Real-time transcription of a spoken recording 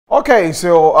Okay,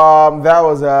 so that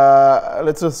was a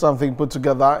little something put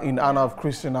together in honor of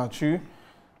Christian Achu.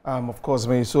 Of course,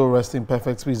 may his soul rest in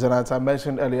perfect peace. And as I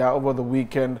mentioned earlier, over the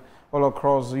weekend, all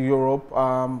across Europe,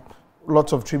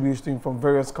 lots of tributes to him from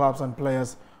various clubs and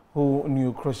players who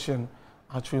knew Christian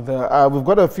Achu there. We've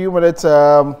got a few minutes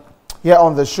here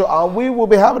on the show, and we will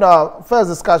be having our first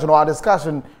discussion, or our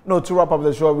discussion, to wrap up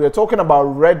the show. We are talking about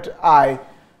red eye.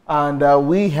 And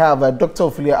we have Dr.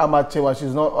 Opehlia Amatewa.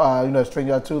 She's not, a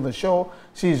stranger to the show.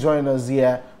 She's joining us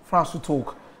here for us to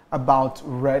talk about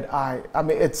red eye. I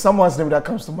mean, it's someone's name that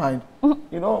comes to mind.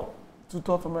 You know, Too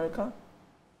Tough America?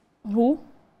 Who?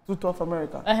 Too Tough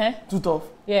America. Too Tough.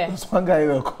 Yeah. There's one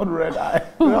guy called Red Eye.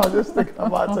 I was just thinking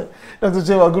about it. Dr.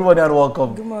 Kyeiwaah, good morning and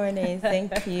welcome. Good morning.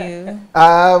 Thank you.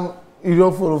 You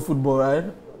don't follow football, right?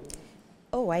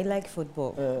 Oh, I like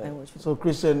football. I watch football. So,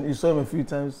 Christian, you saw him a few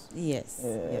times? Yes,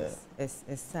 yes.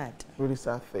 It's sad. Really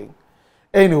sad thing.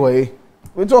 Anyway,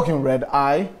 we're talking red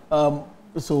eye.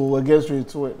 So we'll get straight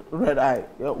to it. Red eye.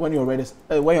 When your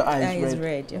eye is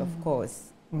red. Of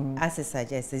course. As it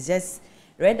suggests, it's just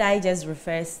red eye just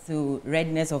refers to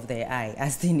redness of the eye,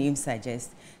 as the name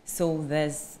suggests. So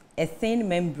there's a thin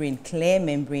membrane, clear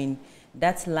membrane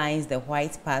that lines the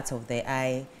white part of the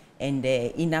eye and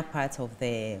the inner part of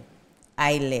the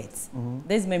eyelids.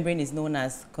 This membrane is known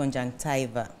as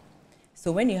conjunctiva.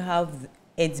 So when you have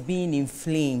it being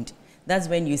inflamed, that's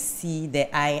when you see the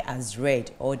eye as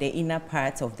red or the inner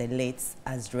part of the lids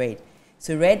as red.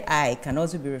 So red eye can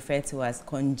also be referred to as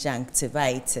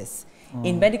conjunctivitis.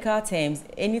 In medical terms,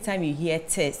 anytime you hear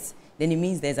tis, then it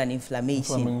means there's an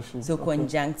inflammation. So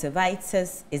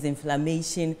conjunctivitis is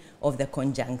inflammation of the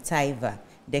conjunctiva,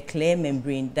 the clear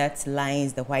membrane that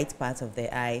lines the white part of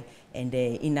the eye and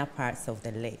the inner parts of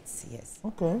the lids, yes.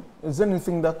 Okay. Is there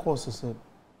anything that causes it?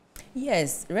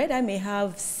 Yes, red eye may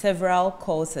have several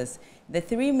causes. The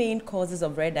three main causes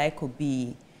of red eye could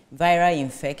be viral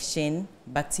infection,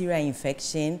 bacterial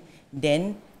infection,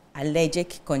 then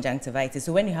allergic conjunctivitis.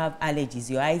 So when you have allergies,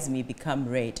 your eyes may become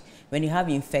red. When you have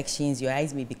infections, your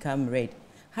eyes may become red.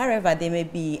 However, there may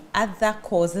be other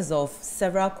causes of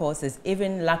several causes,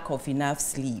 even lack of enough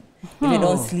sleep. If you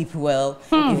don't sleep well,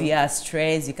 if you are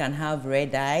stressed, you can have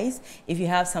red eyes. If you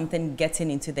have something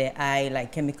getting into the eye,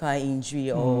 like chemical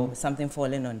injury or something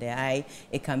falling on the eye,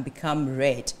 it can become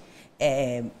red.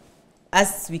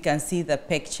 As we can see the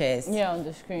pictures. Yeah, on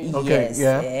the screen. Okay, yes.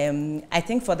 Yeah. I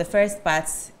think for the first part,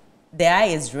 the eye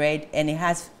is red and it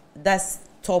has, that's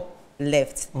top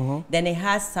left. Then it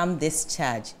has some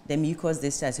discharge, the mucous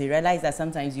discharge. So you realize that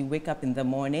sometimes you wake up in the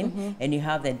morning and you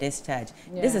have the discharge.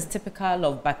 Yeah. This is typical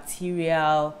of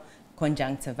bacterial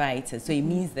conjunctivitis. So it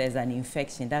means there's an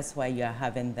infection. That's why you are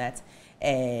having that.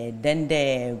 Then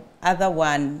the other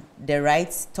one, the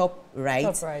top right,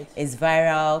 is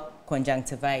viral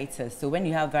conjunctivitis. So when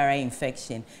you have viral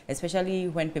infection, especially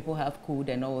when people have cold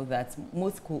and all that,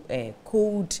 most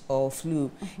cold or flu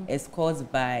is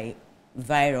caused by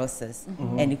viruses,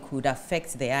 and it could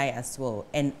affect the eye as well.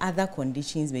 And other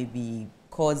conditions may be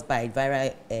caused by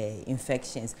viral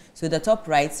infections. So the top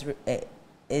right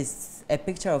is a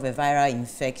picture of a viral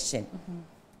infection.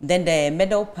 Then the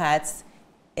middle part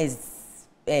is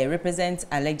represents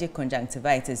allergic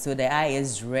conjunctivitis. So the eye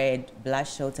is red,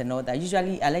 bloodshot and all that.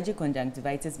 Usually allergic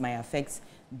conjunctivitis might affect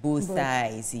both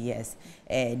eyes, yes.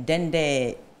 Then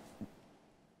the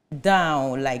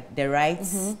down, like the right,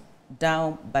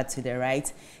 down but to the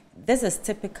right, this is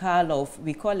typical of,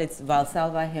 we call it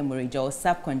valsalva hemorrhage or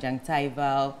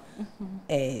subconjunctival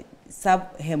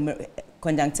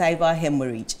conjunctival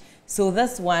hemorrhage. So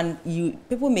this one,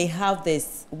 people may have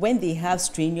this when they have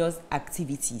strenuous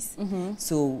activities.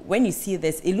 So when you see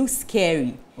this, it looks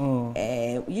scary.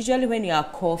 Usually when you are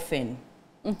coughing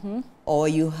or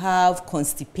you have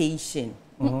constipation,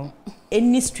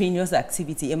 any strenuous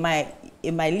activity, it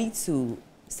might lead to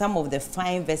some of the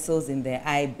fine vessels in the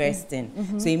eye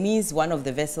bursting. So it means one of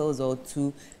the vessels or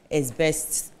two is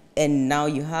burst, and now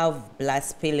you have blood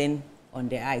spilling on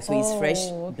the eye. So it's fresh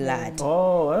blood.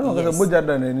 Oh, I don't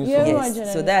know.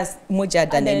 Yes. So that's moja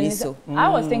daneliso. I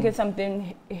was thinking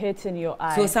something hits in your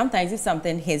eye. So sometimes if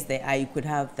something hits the eye, you could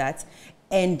have that.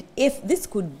 And if this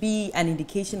could be an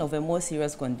indication of a more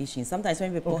serious condition, sometimes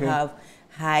when people have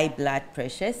high blood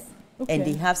pressures, and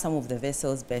they have some of the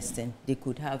vessels bursting, they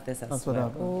could have this as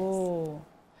well. Oh.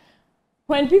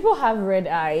 When people have red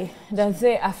eye, does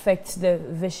it affect the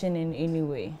vision in any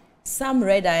way? Some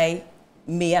red eye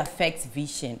may affect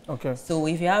vision. Okay. So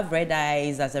if you have red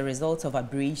eyes as a result of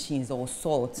abrasions or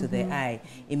salt to the eye,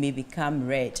 it may become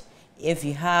red. If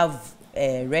you have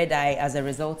red eye as a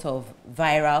result of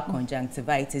viral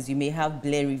conjunctivitis, you may have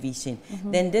blurry vision.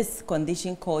 Then this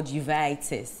condition called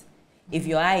uveitis If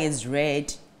your eye is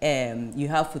red, you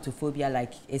have photophobia,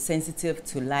 like it's sensitive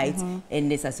to light,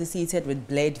 and it's associated with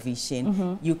blurred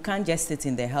vision, you can't just sit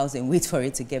in the house and wait for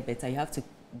it to get better. You have to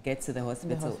get to the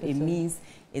hospital. It means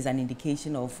it's an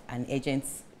indication of an urgent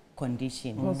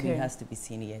condition, so it has to be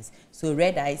seen, yes. So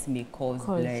red eyes may cause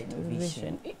blurred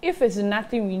vision. If it's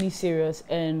nothing really serious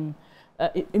and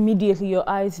immediately your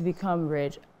eyes become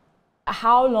red,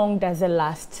 how long does it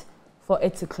last for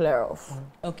it to clear off?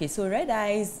 Okay, so red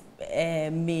eyes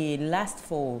may last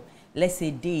for, let's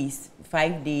say, days,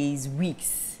 5 days,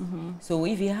 weeks. So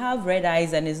if you have red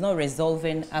eyes and it's not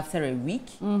resolving after a week,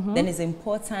 then it's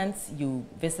important you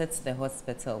visit the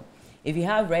hospital. If you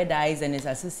have red eyes and it's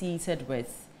associated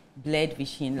with blurred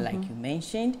vision, like you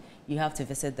mentioned, you have to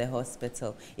visit the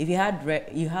hospital. If you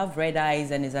have red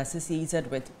eyes and is associated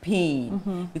with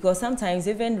pain, because sometimes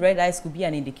even red eyes could be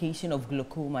an indication of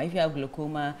glaucoma. If you have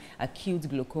glaucoma, acute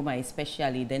glaucoma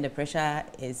especially, then the pressure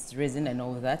is risen and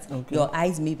all that, your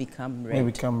eyes may become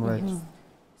red.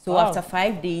 So after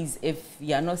 5 days, if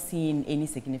you are not seeing any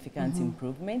significant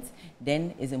improvement,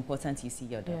 then it's important you see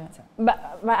your doctor.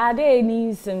 But are there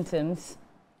any symptoms?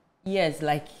 Yes,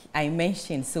 like I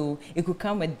mentioned, so it could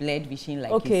come with blurred vision,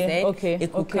 like you said.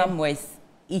 It could come with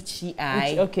itchy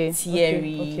eye,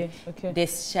 teary,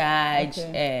 discharge,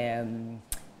 a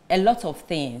lot of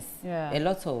things, a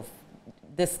lot of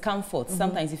discomfort.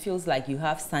 Sometimes it feels like you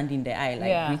have sand in the eye,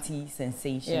 like gritty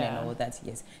sensation and all that,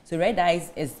 yes. So red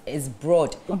eyes is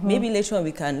broad. Maybe later on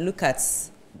we can look at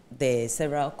the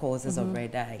several causes of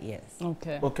red eye, yes.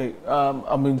 Okay.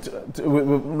 I mean,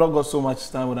 we've not got so much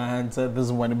time on our hands at this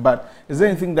morning, but is there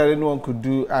anything that anyone could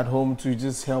do at home to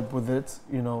just help with it?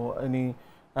 You know, any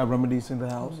remedies in the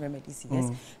house? Remedies,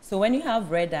 yes. So when you have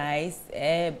red eyes,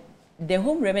 the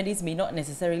home remedies may not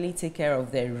necessarily take care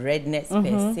of the redness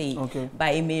per se,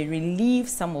 but it may relieve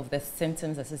some of the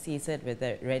symptoms associated with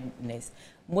the redness.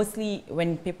 Mostly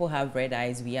when people have red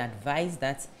eyes, we advise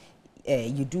that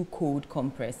you do cold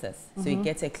compresses. So you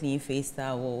get a clean face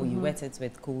towel, you wet it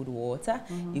with cold water,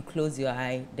 you close your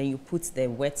eye, then you put the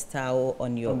wet towel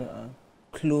on your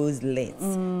closed lids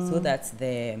so that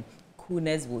the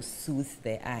coolness will soothe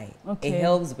the eye. It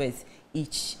helps with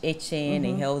itching,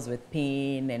 it helps with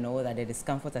pain and all that, the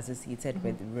discomfort associated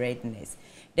with redness.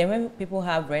 Then when people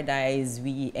have red eyes,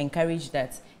 we encourage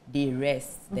that they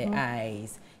rest their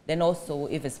eyes. Then also,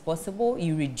 if it's possible,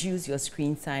 you reduce your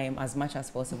screen time as much as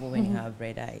possible when you have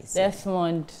red eyes.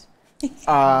 Desmond.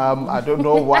 I don't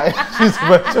know why she's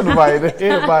mentioned by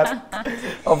name, but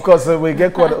of course we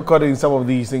get caught in some of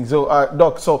these things. So,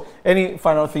 Doc, so any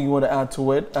final thing you want to add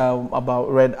to it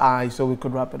about red eye, so we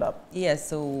could wrap it up? Yes.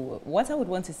 So what I would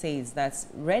want to say is that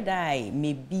red eye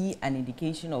may be an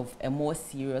indication of a more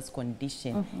serious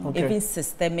condition, even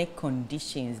systemic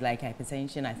conditions like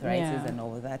hypertension, arthritis, and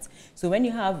all that. So when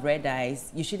you have red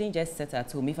eyes, you shouldn't just sit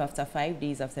at home. If after 5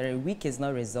 days, after a week is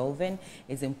not resolving,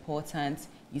 it's important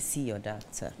you see your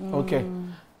doctor. Okay.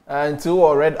 And to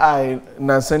a red eye,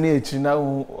 Nasani China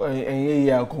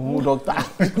and doctor.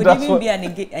 It could even be an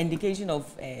indication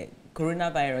of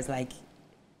coronavirus, like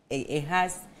it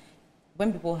has,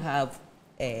 when people have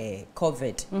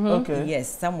COVID,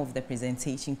 yes, some of the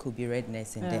presentation could be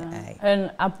redness in the eye.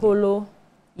 And Apollo?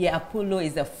 Yeah, Apollo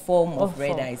is a form of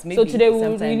red eyes. Maybe so today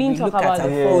we didn't talk about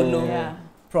Apollo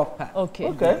proper. Okay.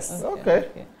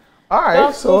 All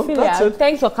right, so that's it.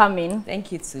 Thanks for coming.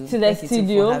 Thank you too. To the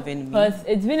studio. For having me. Because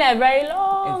it's been a very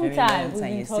long time.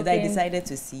 Yes. Today I decided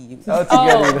to see you.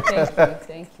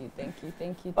 Thank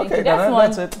you. Okay,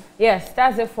 that's it. Yes,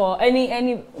 that's it for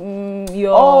any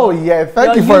your. Oh yeah,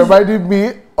 thank you for reminding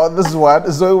me on this one.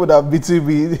 Zoe would have beaten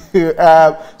me.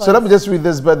 So let me just read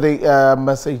this birthday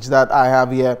message that I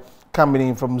have here coming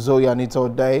in from Zoe Anita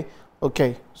O'Day.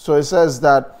 Okay, so it says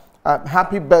that.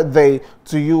 Happy birthday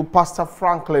to you, Pastor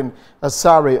Franklin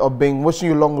Asare Obeng. Wishing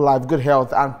you long life, good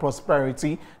health, and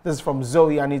prosperity. This is from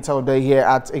Zoe Anita O'Day here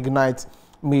at Ignite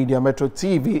Media Metro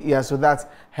TV. Yeah, so that's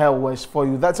her wish for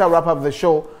you. That's how I wrap up the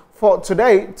show for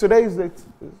today. Today is the...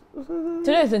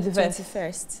 Today is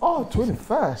 21st. Oh,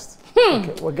 21st.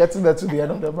 Okay, we're getting there to the end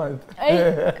of the month.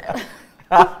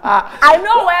 I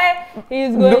know where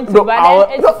he's going to,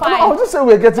 but it's fine. I was just saying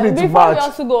we're getting into March.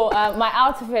 Before we also go, my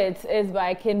outfit is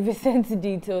by Ken Vicente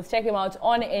Details. Check him out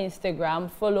on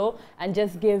Instagram, follow, and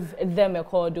just give them a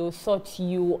call. They'll sort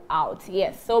you out.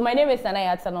 Yes. So my name is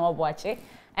Nanaya Tsanowabuache,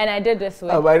 and I did this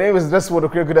with... my name is Desmond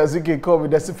Okrekuda, as you can call me,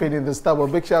 Desifading the Star.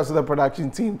 Big shout out to the production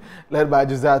team led by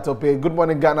Josiah Tope. Good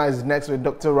Morning Ghana is next with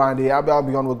Dr. Randy. I'll be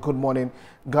on with Good Morning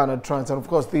Ghana Trans. And of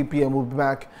course, 3 p.m. we'll be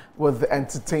back with the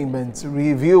entertainment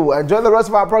review. Enjoy the rest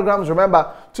of our programs.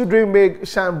 Remember to dream big,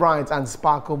 shine bright, and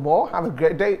sparkle more. Have a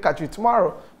great day. Catch you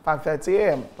tomorrow, 5:30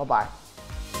 a.m. Bye-bye.